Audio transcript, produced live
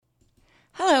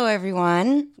Hello,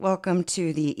 everyone. Welcome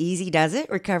to the Easy Does It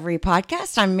Recovery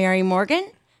Podcast. I'm Mary Morgan.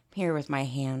 I'm here with my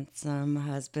handsome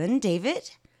husband,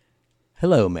 David.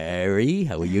 Hello, Mary.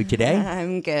 How are you today?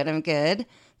 I'm good.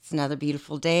 It's another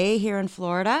beautiful day here in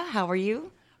Florida. How are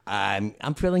you? I'm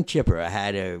feeling chipper. I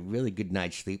had a really good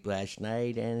night's sleep last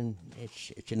night, and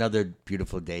it's another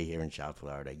beautiful day here in South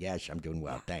Florida. Yes, I'm doing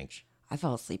well. Thanks. I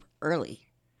fell asleep early.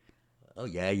 Oh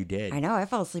yeah, you did. I know. I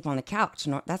fell asleep on the couch.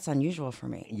 No, that's unusual for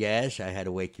me. Yes, I had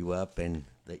to wake you up and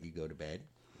let you go to bed.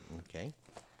 Okay.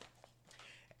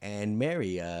 And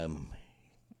Mary,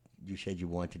 you said you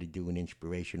wanted to do an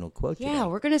inspirational quote Yeah, today.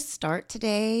 we're going to start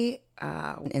today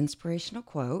an inspirational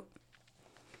quote.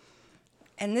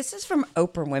 And this is from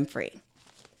Oprah Winfrey.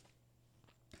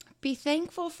 Be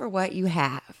thankful for what you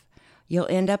have. You'll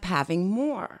end up having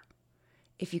more.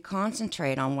 If you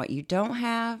concentrate on what you don't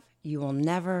have, you will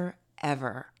never,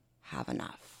 ever have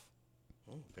enough.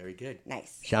 Very good.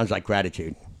 Nice. Sounds like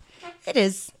gratitude. It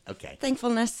is. Okay.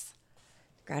 Thankfulness,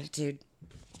 gratitude,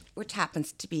 which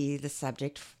happens to be the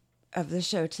subject of the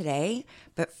show today.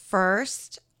 But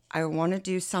first, I want to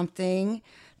do something.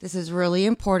 This is really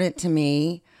important to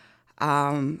me.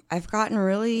 I've gotten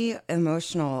really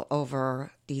emotional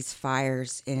over these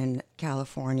fires in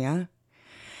California.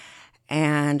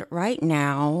 And right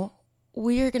now,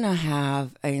 we're going to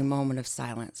have a moment of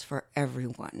silence for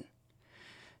everyone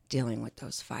dealing with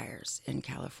those fires in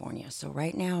California. So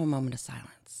right now, a moment of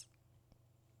silence.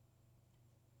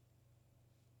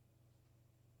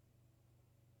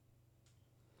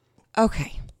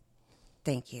 Okay.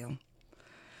 Thank you.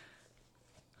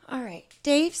 All right.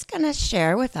 Dave's going to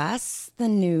share with us the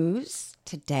news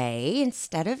today.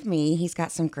 Instead of me, he's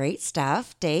got some great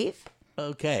stuff. Dave?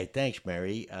 Okay, thanks,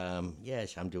 Mary.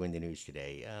 Yes, I'm doing the news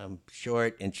today.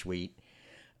 Short and sweet.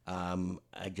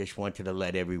 I just wanted to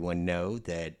let everyone know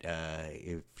that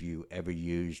if you ever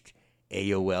used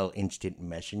AOL Instant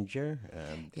Messenger,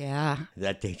 Yeah.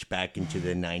 that dates back into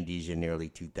the 90s and early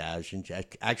 2000s.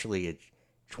 Actually, it's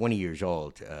 20 years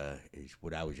old, is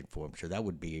what I was informed. So that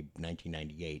would be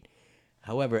 1998.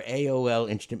 However, AOL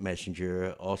Instant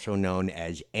Messenger, also known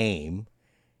as AIM,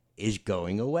 is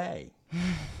going away.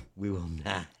 We will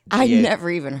not. I never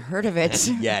even heard of it.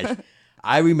 Yes.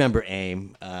 I remember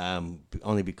AIM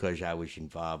only because I was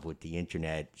involved with the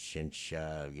internet since,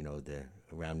 the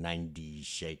around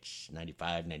 96,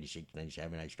 95, 96,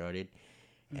 97 I started.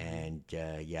 Mm-hmm. And,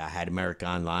 I had America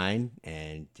Online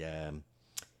and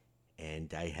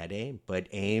I had AIM. But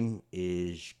AIM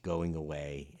is going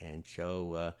away. And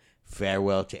so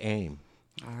farewell to AIM.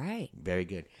 All right. Very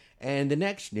good. And the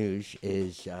next news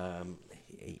is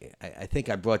I think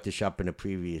I brought this up in a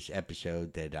previous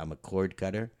episode that I'm a cord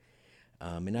cutter.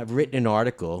 And I've written an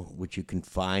article, which you can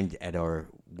find at our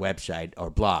website, our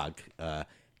blog,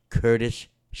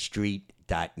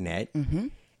 curtisstreet.net. Mm-hmm.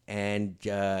 And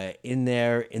in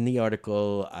the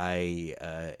article, I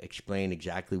explain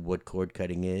exactly what cord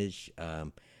cutting is,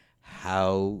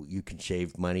 how you can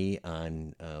save money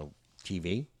on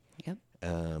TV. Yep.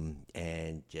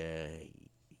 And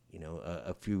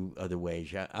a few other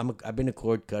ways. I've been a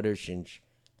cord cutter since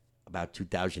about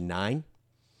 2009,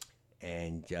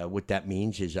 and what that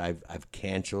means is I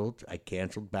canceled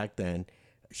back then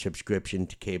subscription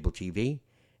to cable TV,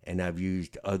 and I've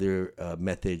used other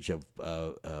methods of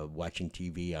watching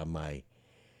TV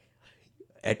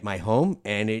at my home,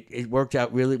 and it works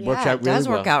out really It well. does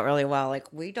work out really well.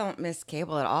 Like, we don't miss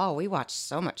cable at all. We watch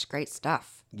so much great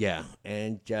stuff. Yeah,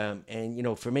 and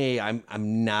for me,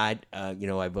 I'm not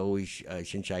I've always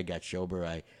since I got sober,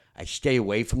 I stay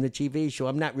away from the TV, so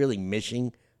I'm not really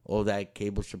missing all that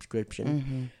cable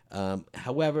subscription. Mm-hmm.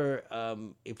 However,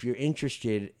 if you're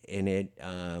interested in it,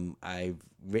 I've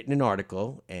written an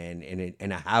article and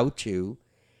a how-to,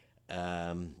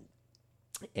 and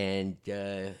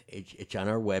it's on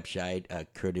our website,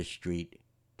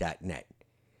 curtisstreet.net.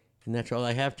 And that's all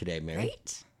I have today, Mary.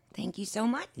 Great. Thank you so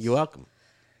much. You're welcome.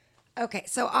 Okay,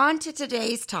 so on to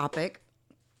today's topic.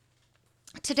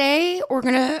 Today we're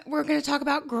gonna talk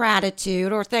about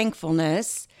gratitude or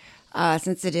thankfulness,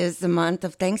 since it is the month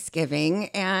of Thanksgiving,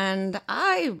 and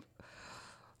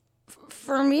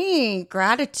for me,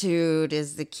 gratitude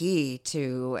is the key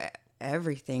to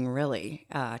everything, really,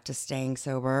 to staying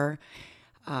sober.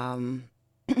 I'm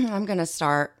gonna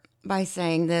start by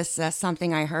saying this.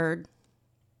 Something I heard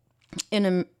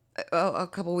in a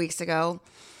couple weeks ago.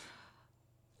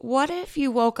 What if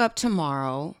you woke up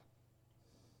tomorrow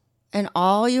and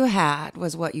all you had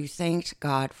was what you thanked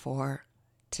God for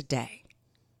today?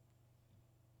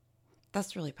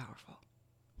 That's really powerful.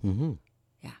 Mm-hmm.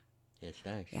 Yeah. Yes,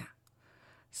 nice. Yeah.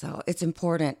 So it's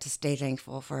important to stay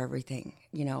thankful for everything.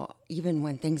 You know, even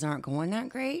when things aren't going that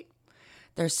great,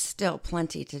 there's still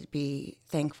plenty to be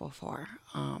thankful for.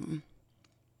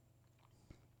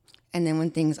 And then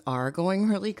when things are going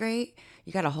really great,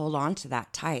 you got to hold on to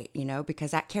that tight,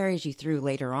 because that carries you through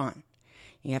later on.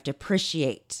 You have to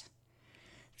appreciate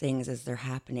things as they're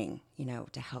happening,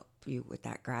 to help you with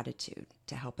that gratitude,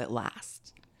 to help it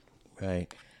last.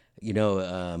 Right.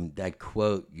 That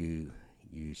quote you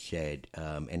said,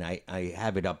 and I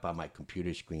have it up on my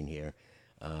computer screen here.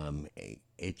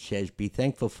 It says, "Be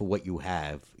thankful for what you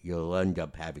have. You'll end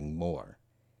up having more."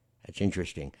 That's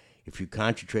interesting. If you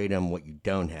concentrate on what you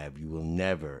don't have, you will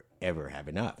never, ever have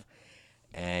enough.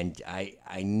 And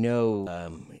I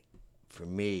know for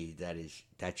me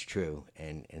that's true.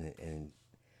 And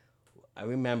I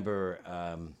remember,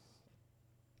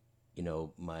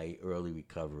 my early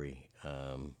recovery,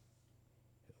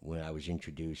 when I was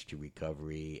introduced to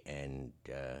recovery, and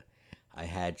I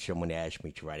had someone ask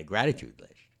me to write a gratitude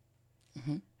list.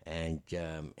 Mm-hmm. And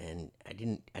I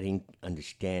didn't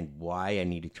understand why I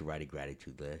needed to write a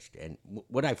gratitude list. And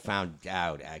what I found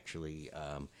out, actually,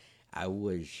 I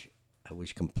was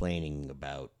complaining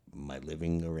about my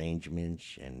living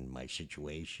arrangements and my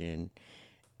situation,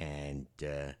 and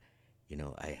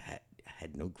I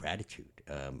had no gratitude.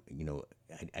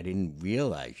 I didn't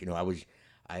realize.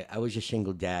 I was a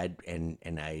single dad,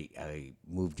 and I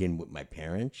moved in with my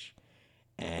parents.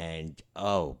 And,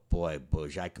 oh, boy,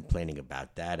 was I complaining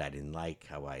about that. I didn't like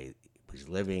how I was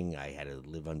living. I had to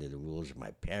live under the rules of my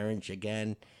parents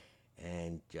again.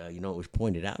 And, it was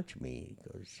pointed out to me.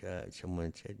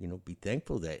 Someone said, be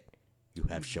thankful that you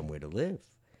have somewhere to live.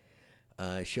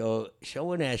 So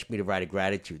someone asked me to write a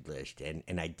gratitude list,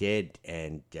 and I did.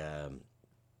 And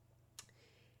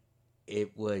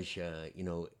it was,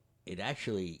 it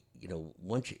actually,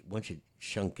 once it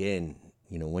sunk in,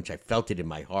 once I felt it in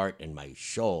my heart and my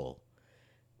soul,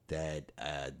 that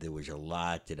there was a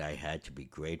lot that I had to be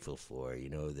grateful for.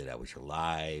 That I was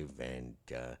alive, and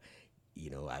I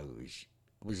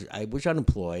was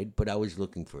unemployed, but I was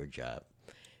looking for a job.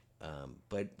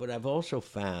 But I've also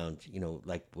found,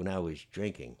 like when I was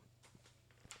drinking,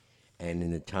 and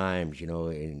in the times,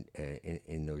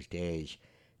 in those days,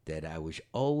 that I was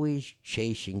always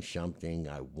chasing something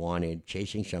I wanted,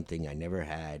 chasing something I never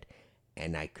had.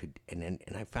 And I could, and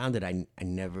I found that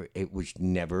it was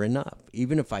never enough.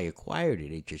 Even if I acquired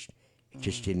it, I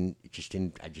just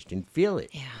didn't feel it.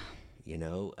 Yeah.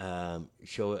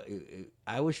 So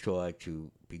I was taught to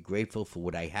be grateful for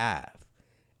what I have,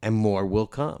 and more will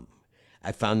come.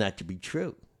 I found that to be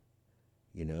true.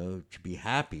 To be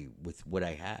happy with what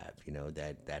I have.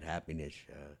 That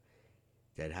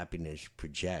happiness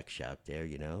projects out there.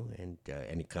 And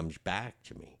it comes back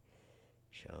to me.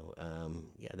 So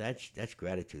that's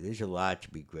gratitude. There's a lot to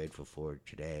be grateful for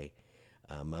today.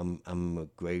 I'm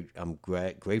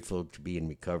grateful to be in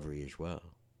recovery as well.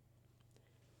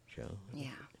 So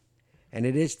yeah, and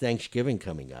it is Thanksgiving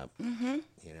coming up. Mm-hmm.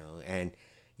 And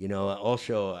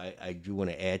also I do want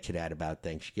to add to that about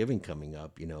Thanksgiving coming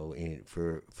up.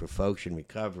 For folks in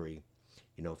recovery,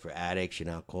 for addicts and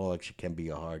alcoholics, it can be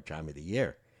a hard time of the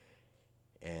year,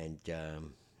 and.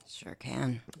 Sure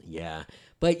can. Yeah.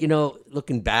 But,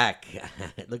 looking back,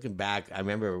 I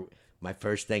remember my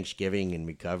first Thanksgiving in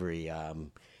recovery,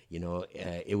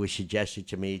 it was suggested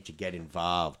to me to get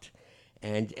involved.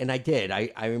 And I did.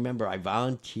 I remember I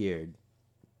volunteered.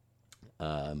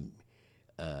 My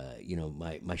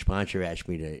sponsor asked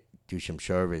me to do some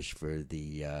service for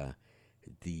the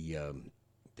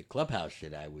clubhouse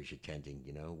that I was attending,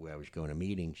 where I was going to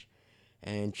meetings.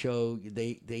 And so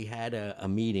they had a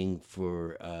meeting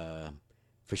for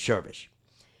service,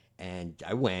 and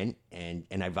I went and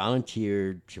I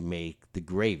volunteered to make the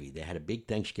gravy. They had a big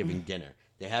Thanksgiving dinner.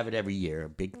 They have it every year, a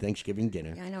big Thanksgiving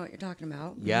dinner. Yeah, I know what you're talking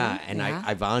about. Yeah, Mm-hmm. and yeah.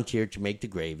 I volunteered to make the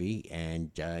gravy,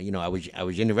 and I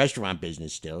was in the restaurant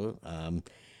business still. I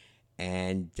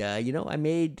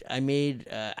made.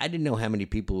 I didn't know how many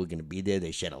people were going to be there.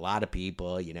 They said a lot of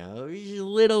people. It was a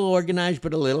little organized,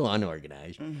 but a little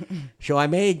unorganized. So I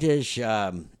made this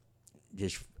a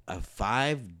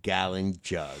 5-gallon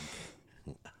jug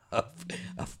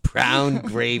of brown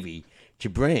gravy to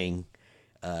bring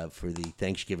for the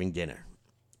Thanksgiving dinner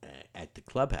at the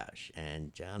clubhouse.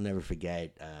 And I'll never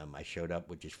forget. I showed up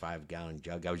with this 5-gallon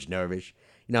jug. I was nervous.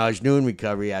 I was new in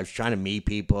recovery. I was trying to meet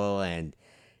people, and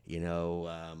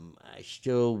I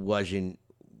still wasn't,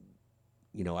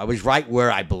 I was right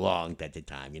where I belonged at the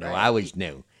time. Right. I was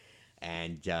new.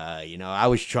 And, I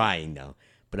was trying, though.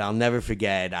 But I'll never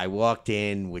forget, I walked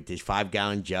in with this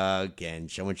 5-gallon jug, and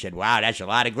someone said, "Wow, that's a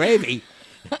lot of gravy."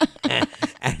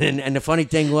 and the funny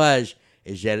thing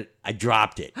is that I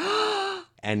dropped it.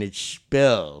 And it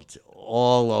spilled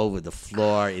all over the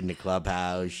floor in the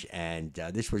clubhouse, and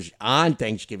this was on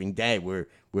Thanksgiving Day, where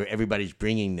everybody's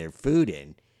bringing their food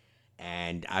in,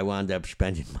 and I wound up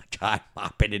spending my time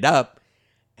mopping it up,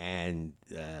 and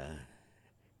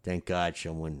thank God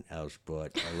someone else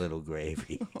brought a little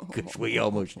gravy because we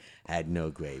almost had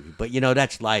no gravy. But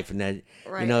that's life, and that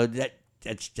Right.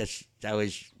 that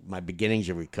was my beginnings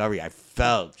of recovery. I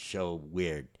felt so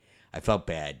weird. I felt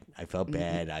bad.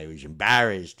 I was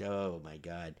embarrassed. Oh my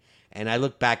God. And I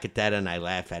look back at that and I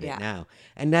laugh at it Yeah. now.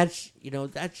 And that's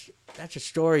a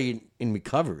story in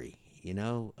recovery,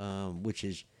 which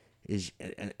is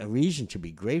a reason to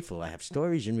be grateful. I have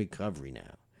stories in recovery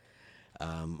now.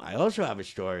 I also have a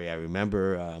story I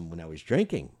remember when I was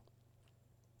drinking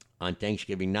on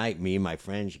Thanksgiving night. Me and my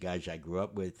friends, guys I grew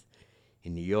up with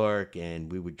in New York,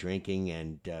 and we were drinking,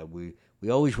 and we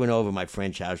always went over my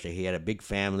friend's house. He had a big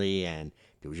family, and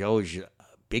there was always a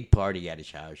big party at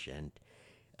his house. And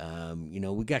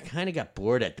we got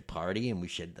bored at the party, and we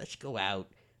said, let's go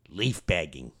out leaf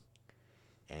bagging.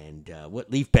 And what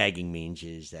leaf bagging means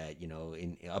is that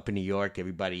up in New York,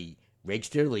 everybody rakes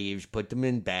their leaves, put them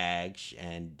in bags,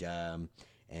 and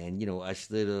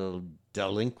us little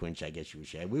delinquents, I guess you would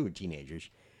say, we were teenagers,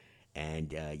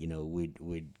 and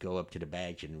we'd go up to the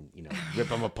bags and rip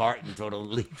them apart and throw the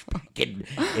leaves back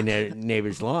in their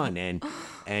neighbor's lawn, and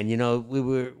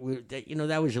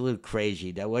that was a little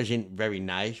crazy. That wasn't very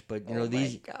nice, but Oh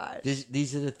my gosh.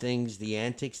 these are the things, the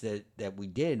antics that we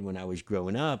did when I was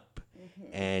growing up,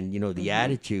 and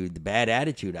the bad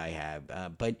attitude I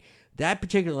have. But that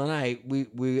particular night,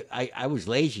 I was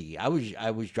lazy. I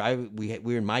was driving. We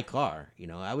were in my car.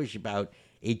 I was about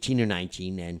 18 or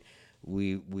 19, and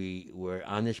we were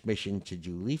on this mission to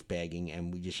do leaf bagging,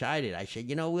 and we decided. I said,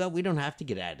 well, we don't have to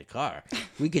get out of the car.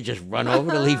 We could just run over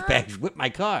the leaf bags with my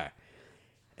car.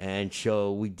 And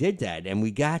so we did that, and we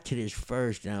got to this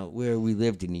first. Now, where we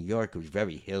lived in New York, it was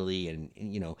very hilly and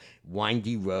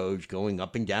windy roads going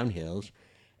up and down hills,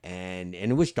 and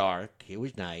it was dark. It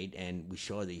was night, and I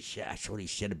saw these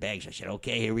set of bags. I said,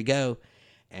 "Okay, here we go,"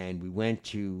 and we went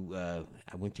to.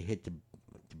 I went to hit the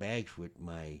bags with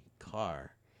my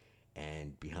car,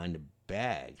 and behind the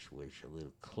bags was a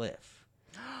little cliff.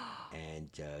 And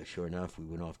sure enough, we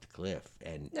went off the cliff,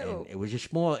 and No. it was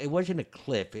it wasn't a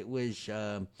cliff. It was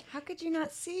How could you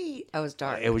not see? Oh, it was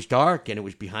dark. it was dark, and it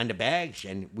was behind the bags,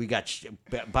 and we got.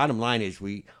 Bottom line is,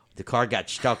 the car got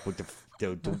stuck with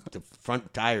the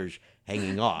front tires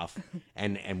hanging off,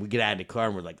 and we get out of the car,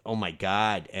 and we're like, oh my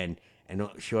God, and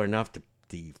sure enough,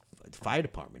 the fire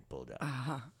department pulled up,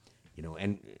 Uh-huh.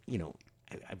 and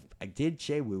I did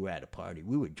say we were at a party,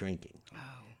 we were drinking.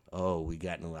 Oh, we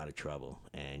got in a lot of trouble,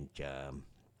 and that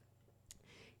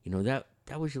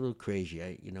was a little crazy.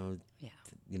 Yeah.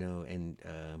 And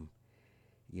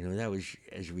that was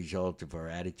as a result of our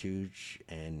attitudes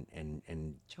and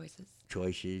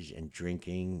Choices. and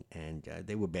drinking, and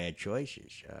they were bad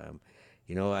choices.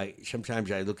 I sometimes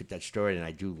I look at that story and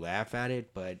I do laugh at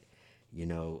it, but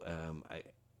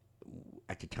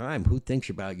at the time, who thinks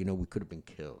about we could have been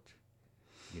killed?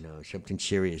 Something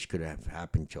serious could have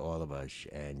happened to all of us,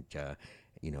 and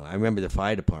I remember the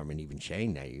fire department even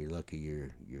saying that you're lucky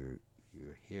you're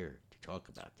here to talk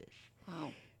about this.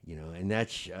 Wow. And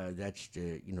that's that's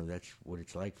what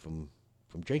it's like from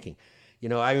drinking.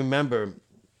 I remember,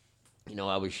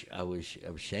 I was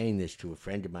saying this to a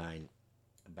friend of mine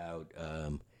about,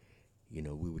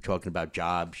 we were talking about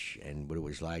jobs and what it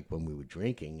was like when we were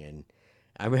drinking, and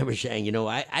I remember saying,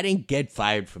 I didn't get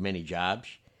fired from any jobs.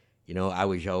 I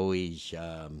was always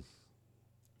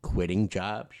quitting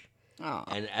jobs. Oh,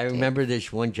 And I remember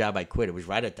this one job I quit. It was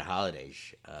right at the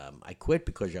holidays. I quit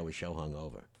because I was so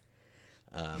hungover.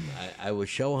 I was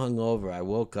so hungover. I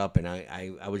woke up and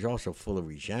I was also full of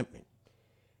resentment,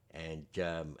 and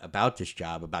about this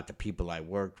job, about the people I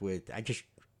worked with. I just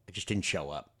didn't show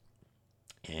up,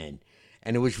 and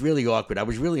it was really awkward. I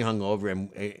was really hungover,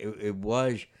 and it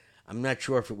was. I'm not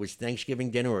sure if it was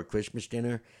Thanksgiving dinner or Christmas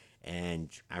dinner, and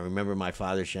I remember my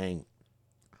father saying,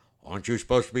 aren't you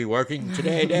supposed to be working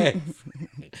today, Dave?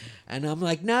 And I'm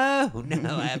like, no,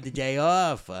 I have the day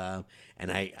off.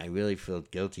 And I really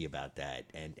felt guilty about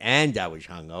that. And I was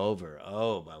hungover.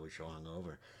 Oh, I was so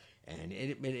hungover. And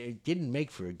it didn't make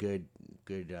for a good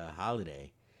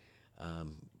holiday.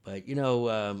 But,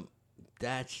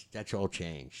 that's all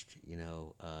changed,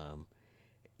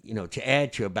 to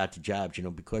add to about the jobs,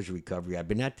 because of recovery, I've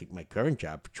been at my current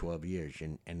job for 12 years.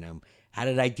 And how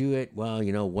did I do it? Well,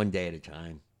 one day at a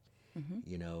time.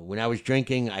 Mm-hmm. When I was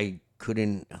drinking, I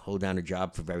couldn't hold down a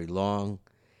job for very long,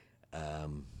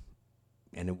 and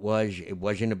it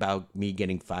wasn't about me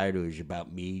getting fired. It was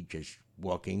about me just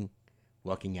walking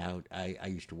walking out. I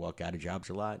used to walk out of jobs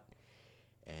a lot.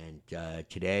 And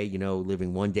today,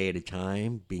 living one day at a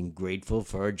time, being grateful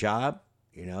for a job,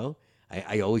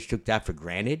 I always took that for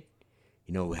granted.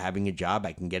 Having a job,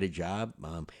 I can get a job.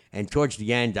 And towards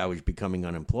the end, I was becoming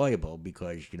unemployable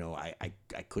because,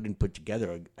 I couldn't put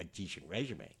together a decent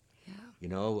resume. Yeah.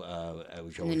 I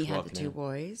was always And then you had the walking two out.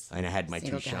 boys. And I had my two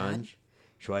single dad. sons.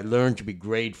 So I learned to be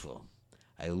grateful.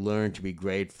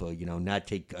 Not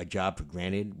take a job for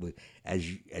granted. As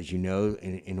you know,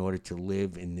 in order to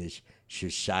live in this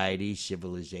society,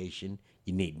 civilization,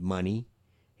 you need money.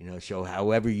 So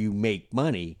however you make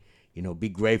money, be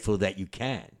grateful that you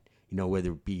can.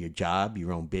 Whether it be your job,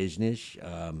 your own business,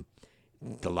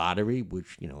 the lottery,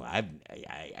 which I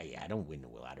don't win the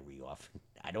lottery often.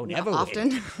 I don't Not ever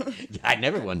often. win. I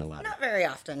never won the lottery. Not very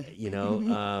often.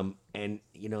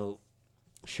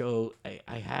 So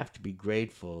I have to be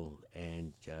grateful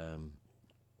and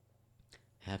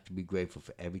have to be grateful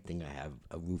for everything. I have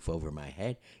a roof over my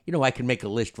head. I can make a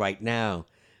list right now,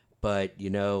 but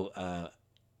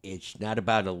it's not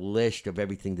about a list of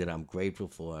everything that I'm grateful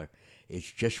for. It's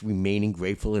just remaining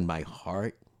grateful in my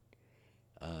heart.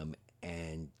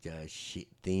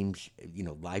 Themes,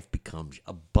 life becomes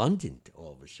abundant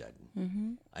all of a sudden.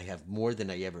 Mm-hmm. I have more than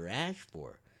I ever asked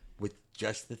for with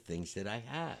just the things that I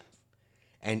have.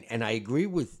 And I agree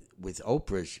with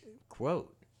Oprah's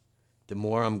quote. The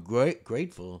more I'm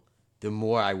grateful, the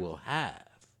more I will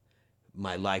have.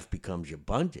 My life becomes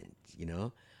abundant,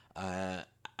 I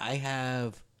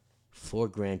have 4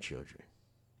 grandchildren.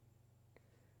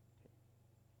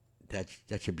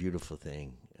 That's a beautiful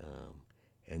thing.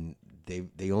 And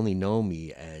they only know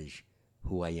me as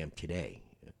who I am today,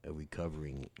 a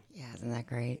recovering. Yeah, isn't that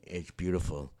great? It's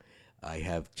beautiful. I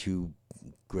have 2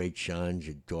 great sons,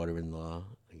 a daughter-in-law,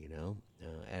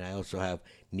 and I also have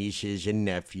nieces and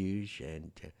nephews,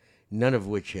 and none of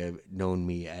which have known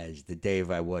me as the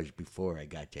Dave I was before I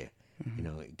got to,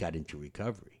 got into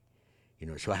recovery.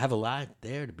 So I have a lot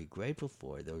there to be grateful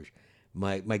for.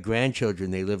 My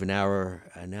grandchildren, they live an hour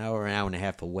and a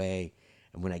half away,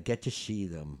 and when I get to see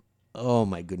them, oh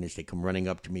my goodness, they come running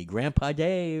up to me, Grandpa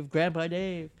Dave, Grandpa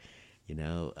Dave.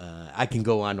 I can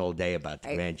go on all day about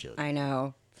the grandchildren. I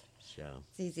know. So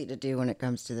it's easy to do when it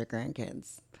comes to the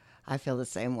grandkids. I feel the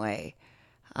same way.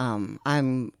 My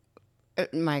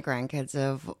grandkids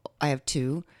I have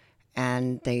 2,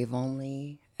 and they've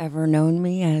only ever known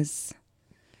me as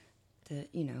the,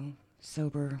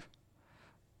 sober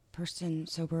person,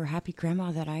 sober, happy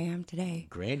grandma that I am today.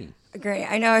 Granny. Great.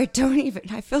 I know. I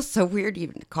feel so weird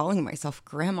even calling myself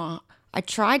grandma. I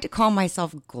tried to call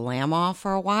myself Glamma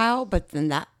for a while, but then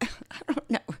that, I don't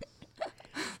know.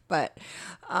 But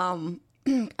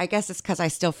I guess it's because I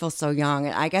still feel so young.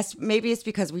 And I guess maybe it's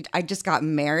because I just got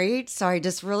married. So I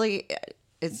just really,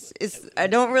 I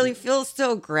don't really feel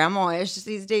still grandma-ish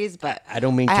these days. But I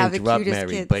don't mean to interrupt,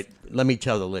 Mary, kids. but let me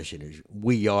tell the listeners,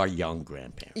 we are young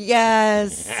grandparents.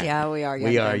 Yes. Yeah, we are young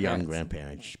We are grandparents. young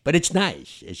grandparents. But it's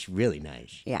nice. It's really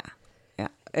nice. Yeah.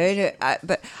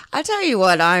 But I tell you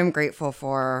what I'm grateful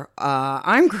for.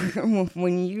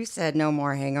 When you said no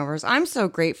more hangovers, I'm so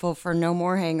grateful for no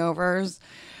more hangovers.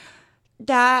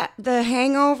 That the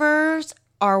hangovers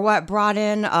are what brought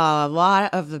in a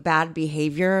lot of the bad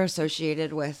behavior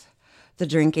associated with the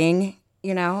drinking,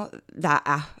 the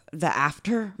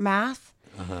aftermath.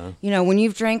 Uh-huh. When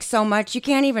you've drank so much, you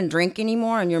can't even drink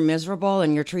anymore and you're miserable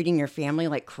and you're treating your family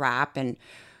like crap and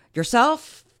you're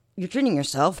treating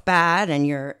yourself bad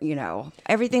and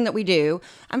everything that we do.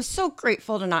 I'm so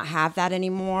grateful to not have that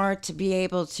anymore, to be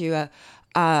able to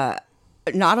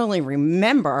not only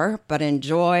remember, but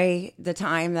enjoy the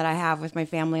time that I have with my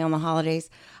family on the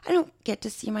holidays. I don't get to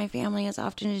see my family as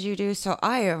often as you do, so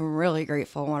I am really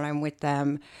grateful when I'm with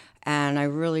them, and I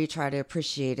really try to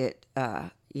appreciate it,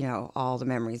 all the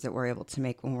memories that we're able to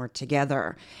make when we're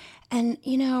together. And,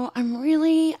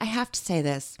 I have to say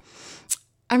this,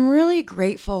 I'm really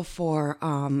grateful for,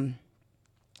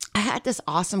 I had this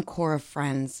awesome core of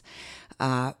friends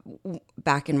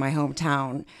back in my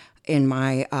hometown in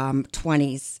my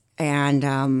 20s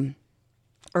and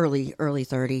early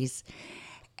 30s.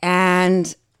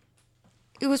 And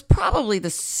it was probably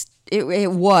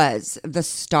it was the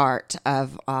start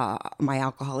of my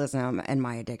alcoholism and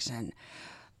my addiction.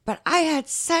 But I had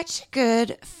such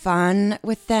good fun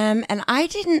with them, and I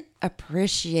didn't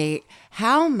appreciate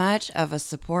how much of a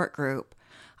support group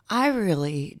I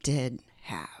really did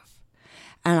have.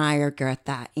 And I regret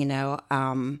that,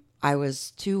 I was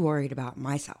too worried about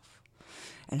myself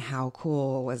and how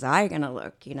cool was I going to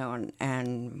look,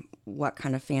 and what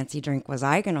kind of fancy drink was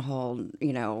I going to hold,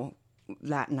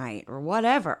 that night or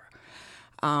whatever.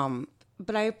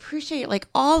 but I appreciate like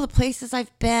all the places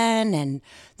I've been and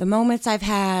the moments I've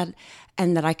had,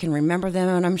 and that I can remember them.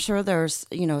 And I'm sure there's,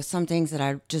 some things that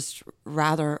I just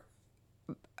rather,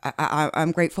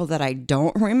 I'm grateful that I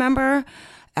don't remember,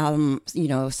 some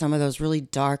of those really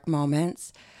dark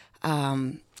moments.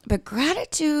 But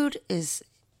gratitude is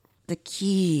the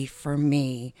key for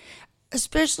me,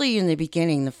 especially in the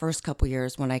beginning, the first couple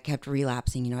years when I kept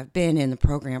relapsing. I've been in the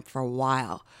program for a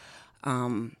while.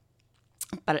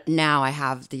 But now I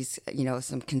have these,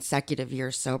 some consecutive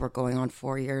years sober, going on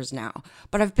 4 years now.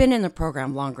 But I've been in the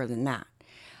program longer than that.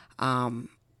 How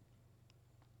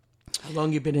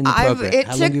long you been in the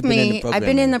program? I've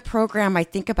been in the program, I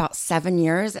think about 7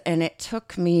 years, and it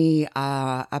took me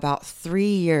about 3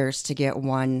 years to get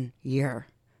 1 year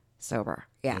sober.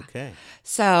 Yeah. Okay.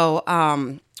 So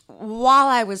while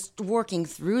I was working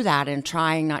through that and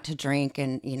trying not to drink,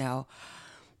 and,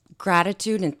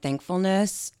 gratitude and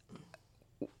thankfulness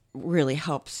really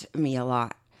helps me a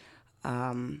lot.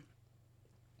 When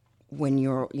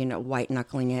you're, white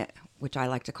knuckling it, which I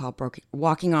like to call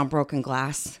walking on broken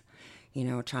glass,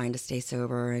 trying to stay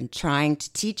sober and trying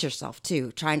to teach yourself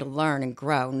too, trying to learn and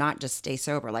grow, not just stay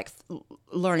sober, like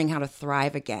learning how to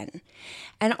thrive again.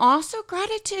 And also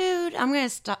gratitude. I'm going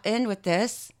to end with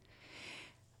this.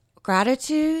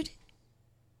 Gratitude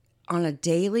on a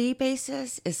daily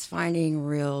basis is finding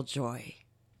real joy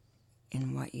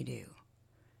in what you do.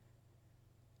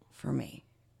 For me.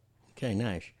 Okay,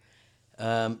 nice.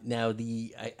 Now,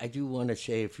 I do want to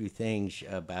say a few things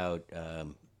about,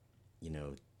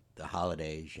 the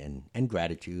holidays and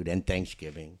gratitude and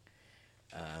Thanksgiving.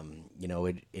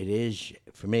 It is,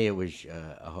 for me, it was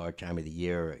a hard time of the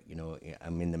year.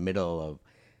 I'm in the middle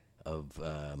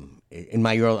in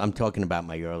my early, I'm talking about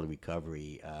my early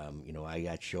recovery. I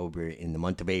got sober in the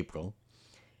month of April,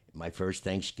 my first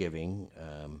Thanksgiving.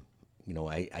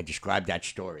 I described that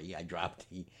story. I dropped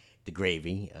the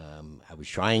gravy. I was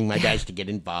trying my best to get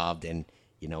involved, and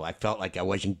I felt like I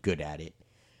wasn't good at it.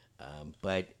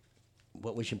 But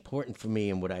what was important for me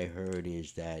and what I heard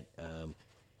is that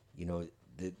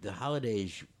the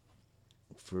holidays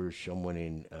for someone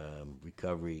in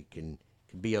recovery can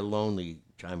be a lonely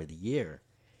time of the year,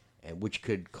 and which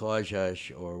could cause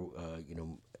us or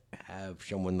have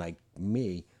someone like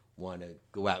me want to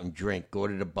go out and drink, go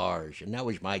to the bars, and that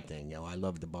was my thing. I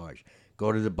love the bars.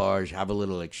 Go to the bars, have a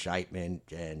little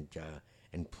excitement, and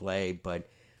play. But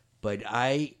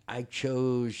I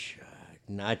chose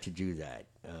not to do that.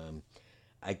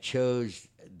 I chose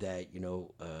that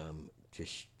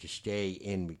to stay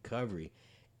in recovery.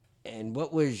 And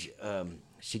what was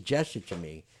suggested to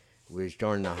me was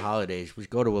during the holidays was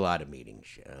go to a lot of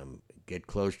meetings, get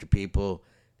close to people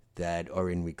that are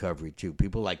in recovery too,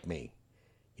 people like me.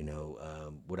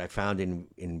 What I found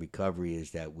in recovery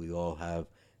is that we all have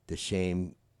the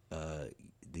same, the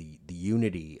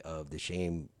unity of the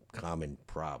same common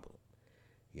problem.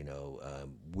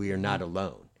 We are not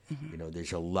alone. Mm-hmm.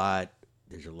 There's a lot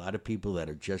of people that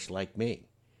are just like me.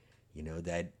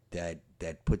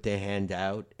 That put their hand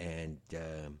out and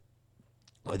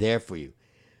are there for you.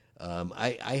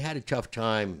 I had a tough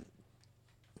time.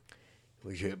 It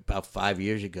was about 5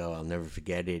 years ago. I'll never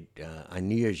forget it. On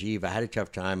New Year's Eve, I had a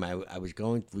tough time. I was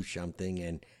going through something,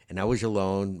 and I was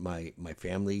alone. My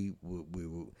family,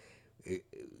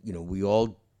 we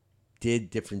all did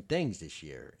different things this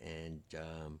year, and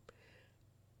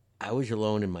I was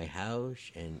alone in my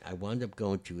house, and I wound up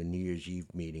going to a New Year's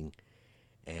Eve meeting,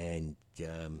 and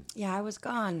yeah, I was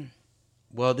gone.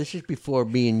 Well, this is before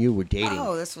me and you were dating.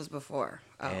 Oh, this was before.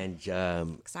 Oh. And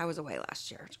because I was away last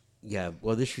year. Yeah,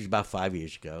 well, this was about 5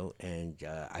 years ago, and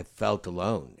I felt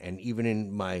alone. And even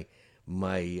in my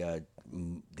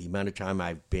the amount of time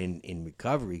I've been in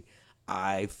recovery,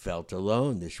 I felt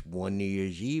alone this one New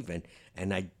Year's Eve,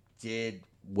 and I did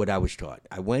what I was taught.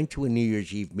 I went to a New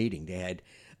Year's Eve meeting. They had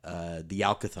the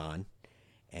Alcathon,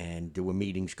 and there were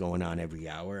meetings going on every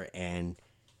hour, and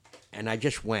I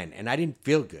just went, and I didn't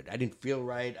feel good. I didn't feel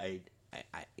right. I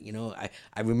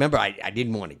remember I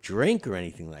didn't want to drink or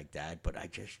anything like that, but I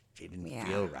just didn't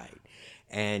feel right,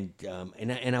 and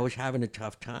I was having a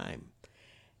tough time,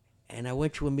 and I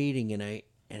went to a meeting,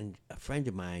 and a friend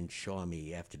of mine saw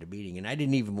me after the meeting, and I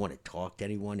didn't even want to talk to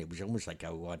anyone. It was almost like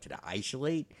I wanted to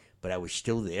isolate, but I was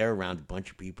still there around a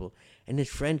bunch of people, and this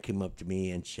friend came up to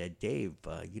me and said, "Dave,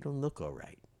 you don't look all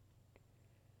right,"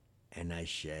 and I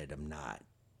said, "I'm not."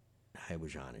 I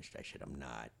was honest. I said, "I'm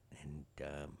not," and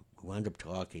we wound up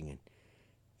talking, and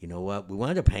you know what? We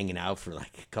wound up hanging out for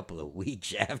like a couple of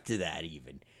weeks after that,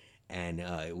 even, and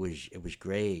it was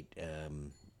great.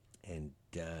 And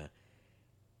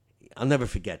I'll never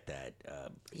forget that.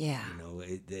 Yeah.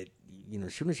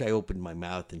 As soon as I opened my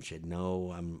mouth and said,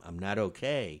 no, I'm not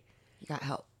okay. You got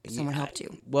help. Someone helped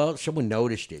you. Well, someone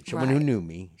noticed it. Someone who Right. knew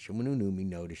me. Someone who knew me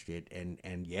noticed it,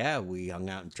 and yeah, we hung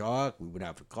out and talked. We went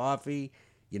out for coffee.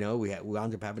 We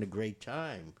wound up having a great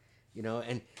time.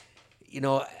 And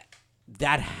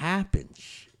that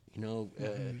happens.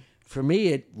 For me,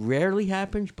 it rarely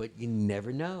happens, but you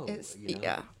never know.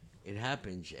 Yeah. It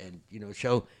happens, and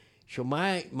so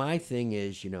my thing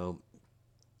is,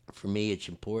 for me, it's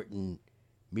important.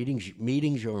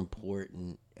 Meetings are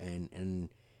important, and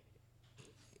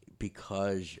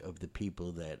because of the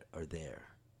people that are there.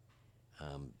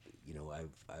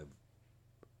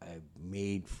 I've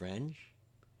made friends,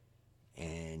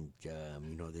 and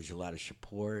there's a lot of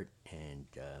support. And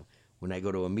when I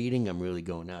go to a meeting, I'm really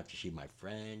going out to see my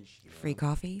friends. Free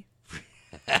coffee?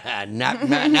 not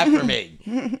for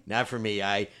me. Not for me.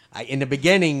 I in the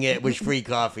beginning it was free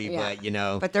coffee, Yeah.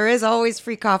 but But there is always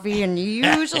free coffee and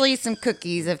usually some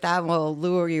cookies if that will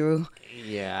lure you.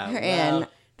 yeah. And- Well,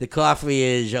 the coffee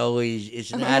is always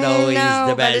it's not always No,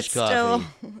 the but best it's coffee.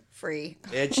 still free.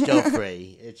 It's still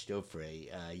free. It's still free.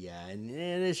 Yeah, and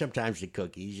there's sometimes the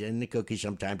cookies, and the cookies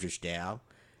sometimes are stale.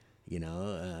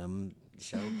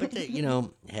 But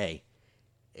hey,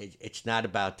 it's not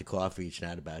about the coffee. It's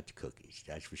not about the cookies.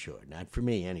 That's for sure. Not for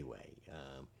me, anyway.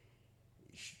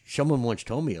 Someone once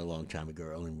told me a long time ago,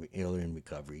 early in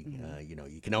recovery,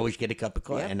 you can always get a cup of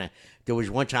coffee. Yep. And there was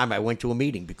one time I went to a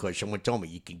meeting because someone told me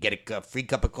you can get a free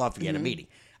cup of coffee at a meeting.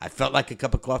 I felt like a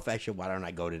cup of coffee. I said, why don't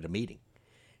I go to the meeting?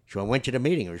 So I went to the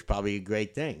meeting. It was probably a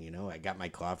great thing. I got my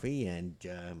coffee and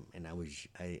I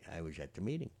was at the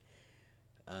meeting.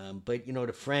 But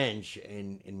the friends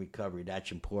in recovery,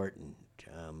 that's important.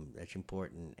 That's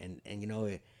important. And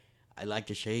I like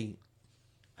to say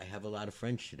I have a lot of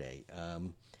friends today.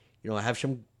 I have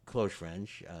some close friends.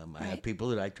 I have Right. people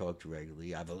that I talk to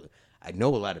regularly. I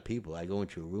know a lot of people. I go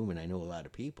into a room and I know a lot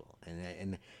of people.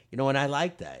 And I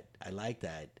like that.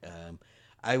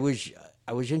 I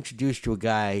was introduced to a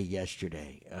guy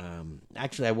yesterday.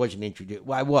 Actually, I wasn't introduced.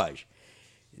 Well, I was.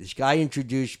 This guy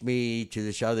introduced me to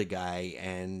this other guy,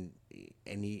 and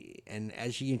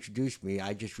as he introduced me,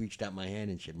 I just reached out my hand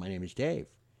and said, "My name is Dave."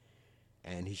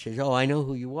 And he says, "Oh, I know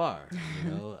who you are,"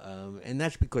 and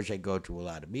that's because I go to a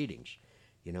lot of meetings,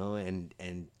 and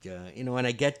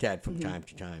I get that from time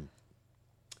to time.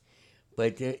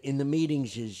 But in the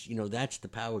meetings is, that's the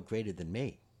power greater than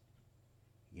me.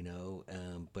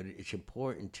 But it's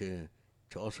important to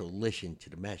also listen to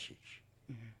the message.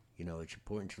 It's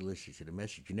important to listen to the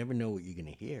message. You never know what you're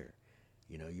going to hear.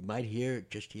 You might hear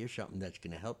something that's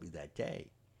going to help you that day.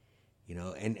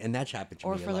 And that's happened to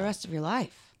Or me a for the lot. rest of your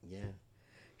life. Yeah.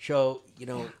 So,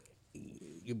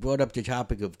 you brought up the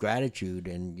topic of gratitude,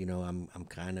 and I'm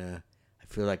kind of, I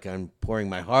feel like I'm pouring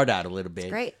my heart out a little bit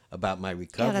great. about my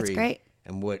recovery. that's great.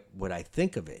 And what I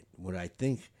think of it,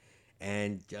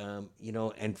 and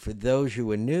and for those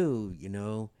who are new,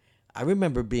 I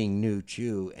remember being new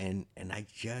too, and I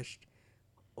just,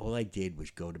 all I did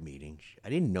was go to meetings. I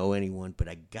didn't know anyone, but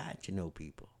I got to know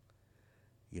people.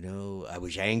 I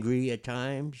was angry at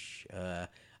times.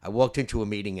 I walked into a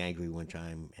meeting angry one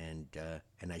time, and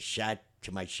I sat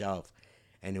to myself,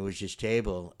 and there was this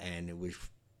table, and it was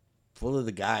full of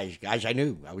the guys I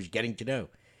knew, I was getting to know,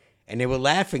 and they were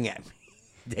laughing at me.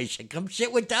 They said, "Come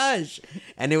sit with us,"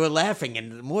 and they were laughing,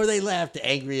 and the more they laughed, the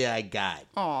angrier I got.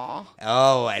 Aw.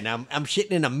 Oh, and I'm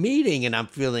sitting in a meeting, and I'm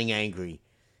feeling angry,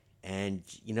 and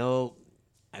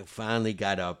I finally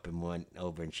got up and went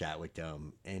over and sat with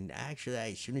them, and actually,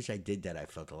 as soon as I did that, I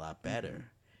felt a lot better.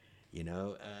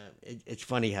 It's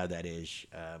funny how that is,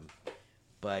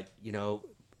 but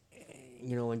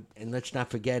and let's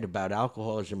not forget about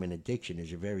alcoholism and addiction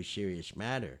is a very serious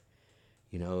matter.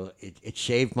 It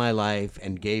saved my life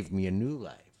and gave me a new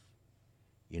life.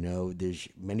 There's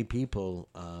many people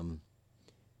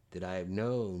that I have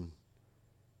known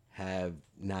have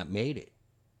not made it.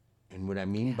 And what I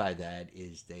mean by that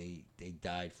is they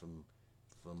died from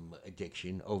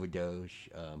addiction, overdose.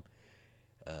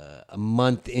 A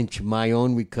month into my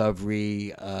own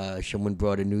recovery, someone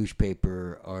brought a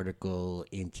newspaper article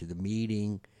into the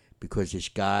meeting because this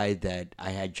guy that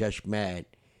I had just met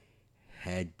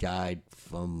had died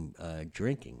from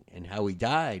drinking. And how he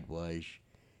died was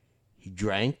he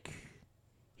drank,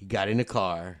 he got in a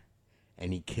car,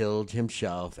 and he killed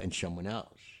himself and someone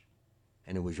else.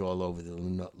 And it was all over the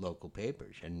local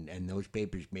papers. And those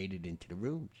papers made it into the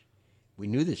rooms. We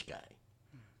knew this guy.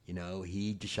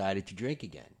 He decided to drink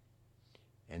again.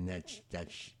 And that's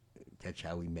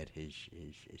how we met his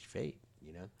fate,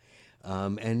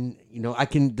 and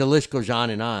the list goes on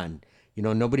and on.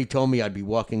 Nobody told me I'd be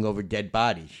walking over dead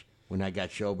bodies when I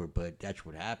got sober, but that's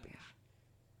what happened.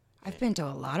 I've been to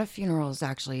a lot of funerals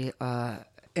actually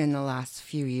in the last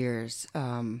few years.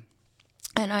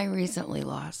 And I recently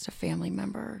lost a family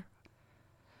member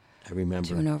I remember.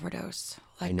 to an overdose.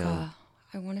 I know.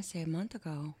 I want to say a month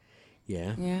ago.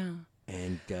 Yeah. Yeah.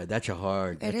 And that's a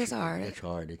hard. It is hard. That's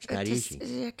hard. It's not easy.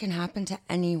 It can happen to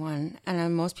anyone.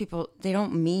 And most people, they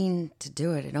don't mean to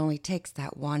do it. It only takes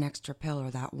that one extra pill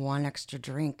or that one extra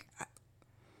drink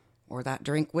or that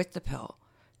drink with the pill.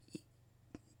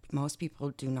 Most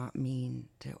people do not mean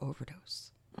to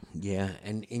overdose. Yeah,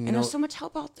 and there's so much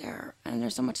help out there, and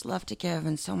there's so much love to give,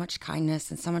 and so much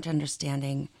kindness, and so much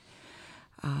understanding.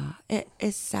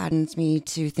 It saddens me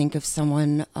to think of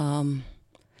someone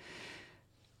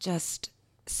just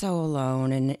so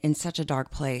alone and in such a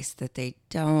dark place that they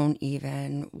don't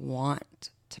even want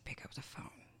to pick up the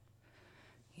phone,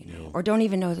 or don't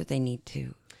even know that they need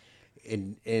to.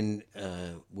 In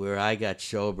where I got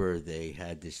sober, they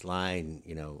had this line.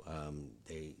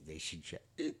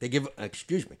 They give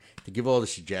all the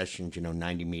suggestions.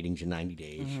 90 meetings in 90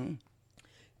 days. Mm-hmm.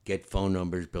 Get phone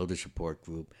numbers, build a support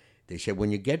group. They said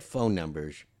when you get phone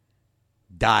numbers,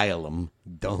 dial them,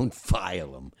 don't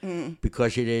file them,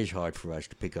 because it is hard for us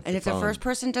to pick up. And if the phone. the first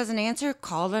person doesn't answer,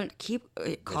 call the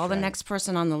next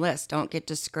person on the list. Don't get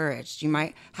discouraged. You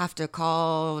might have to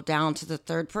call down to the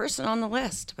third person on the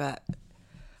list, but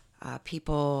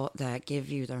people that give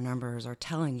you their numbers are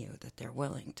telling you that they're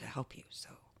willing to help you. So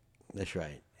that's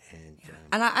right.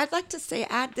 And I'd like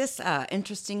to add this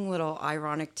interesting little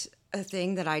ironic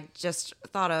thing that I just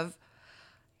thought of.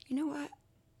 You know what?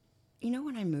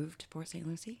 When I moved to Port St.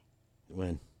 Lucie?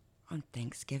 When? On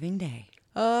Thanksgiving Day.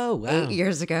 Oh, wow. 8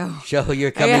 years ago. So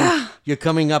you're coming. Yeah. You're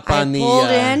coming up on the. I pulled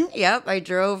in. Yep, I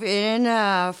drove in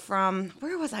from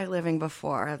where was I living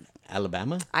before?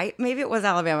 Alabama. Maybe it was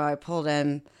Alabama. I pulled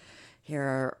in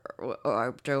here.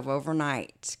 I drove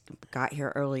overnight. Got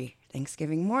here early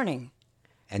Thanksgiving morning.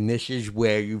 And this is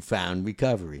where you found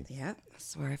recovery. Yep,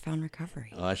 that's where I found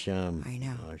recovery. Awesome. I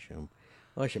know.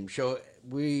 Awesome. So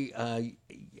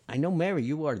I know, Mary,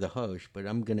 you are the host, but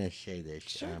I'm gonna say this.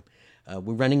 Sure.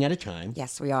 We're running out of time.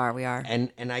 Yes, we are.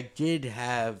 And I did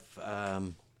have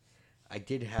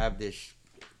this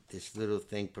little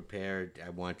thing prepared. I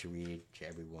want to read to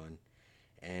everyone,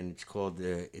 and it's called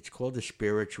the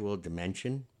Spiritual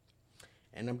Dimension.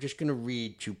 And I'm just gonna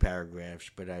read 2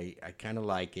 paragraphs, but I kind of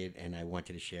like it, and I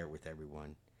wanted to share it with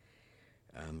everyone.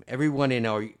 Everyone in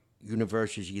our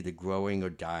universe is either growing or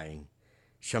dying.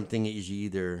 Something is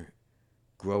either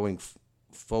growing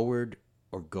forward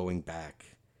or going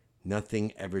back.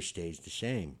 Nothing ever stays the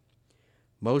same.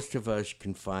 Most of us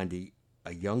can find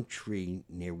a young tree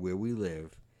near where we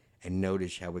live and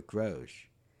notice how it grows.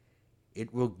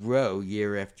 It will grow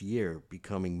year after year,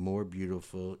 becoming more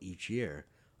beautiful each year,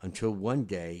 until one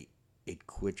day it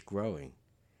quits growing.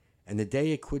 And the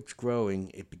day it quits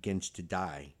growing, it begins to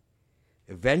die.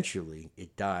 Eventually,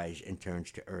 it dies and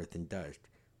turns to earth and dust,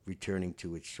 returning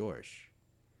to its source.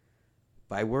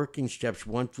 By working steps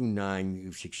 1 through 9,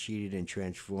 you've succeeded in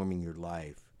transforming your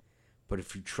life. But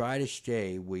if you try to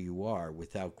stay where you are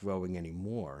without growing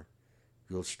anymore,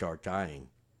 you'll start dying.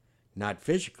 Not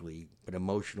physically, but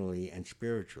emotionally and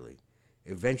spiritually.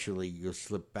 Eventually, you'll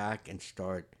slip back and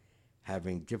start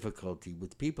having difficulty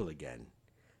with people again.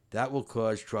 That will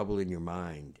cause trouble in your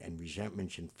mind, and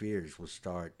resentments and fears will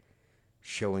start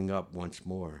showing up once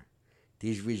more.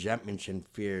 These resentments and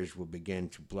fears will begin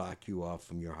to block you off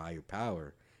from your higher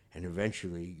power, and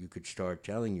eventually you could start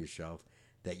telling yourself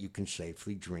that you can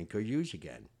safely drink or use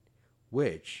again,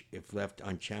 which, if left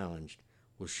unchallenged,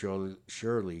 will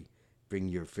surely bring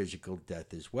your physical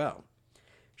death as well.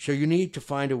 So you need to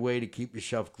find a way to keep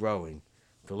yourself growing.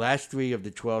 The last 3 of the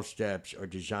 12 steps are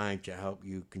designed to help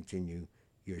you continue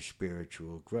your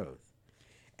spiritual growth.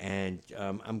 And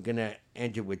I'm going to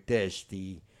end it with this.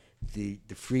 The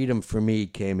freedom for me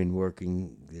came in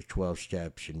working the 12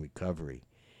 steps in recovery.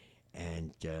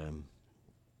 And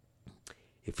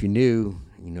if you're new,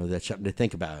 that's something to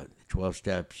think about. The 12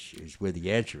 steps is where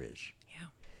the answer is. Yeah.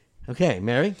 Okay,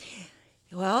 Mary?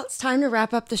 Well, it's time to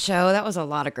wrap up the show. That was a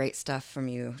lot of great stuff from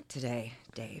you today,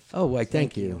 Dave. Oh, why,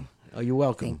 thank you. Oh, you're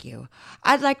welcome. Thank you.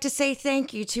 I'd like to say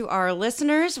thank you to our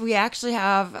listeners. We actually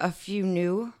have a few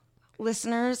new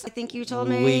listeners, I think you told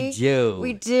me. We do.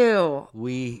 We do.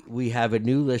 We have a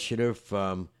new listener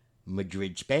from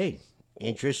Madrid, Spain.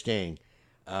 Interesting.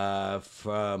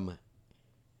 From,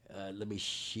 let me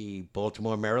see,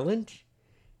 Baltimore, Maryland.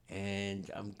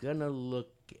 And I'm going to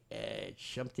look at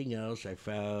something else. I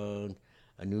found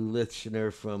a new listener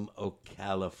from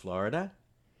Ocala, Florida.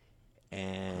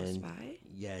 and by?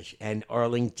 yes, and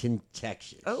Arlington,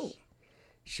 Texas. Oh.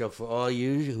 So for all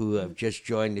you who have just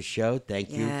joined the show, thank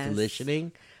you for Yes.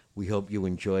 listening. We hope you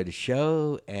enjoy the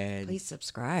show, and Please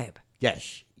subscribe.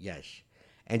 yes,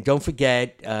 and don't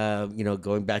forget,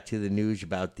 going back to the news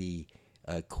about the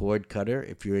cord cutter.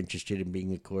 If you're interested in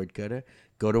being a cord cutter,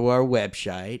 go to our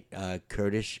website,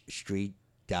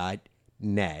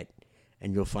 curtisstreet.net,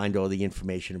 and you'll find all the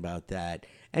information about that.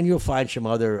 And you'll find some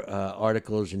other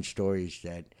articles and stories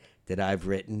that I've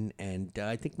written, and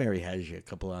I think Mary has a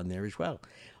couple on there as well.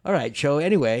 All right, so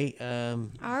anyway. All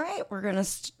right, we're going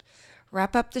to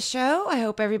wrap up the show. I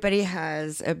hope everybody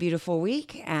has a beautiful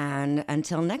week, and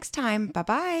until next time,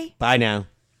 bye-bye. Bye now.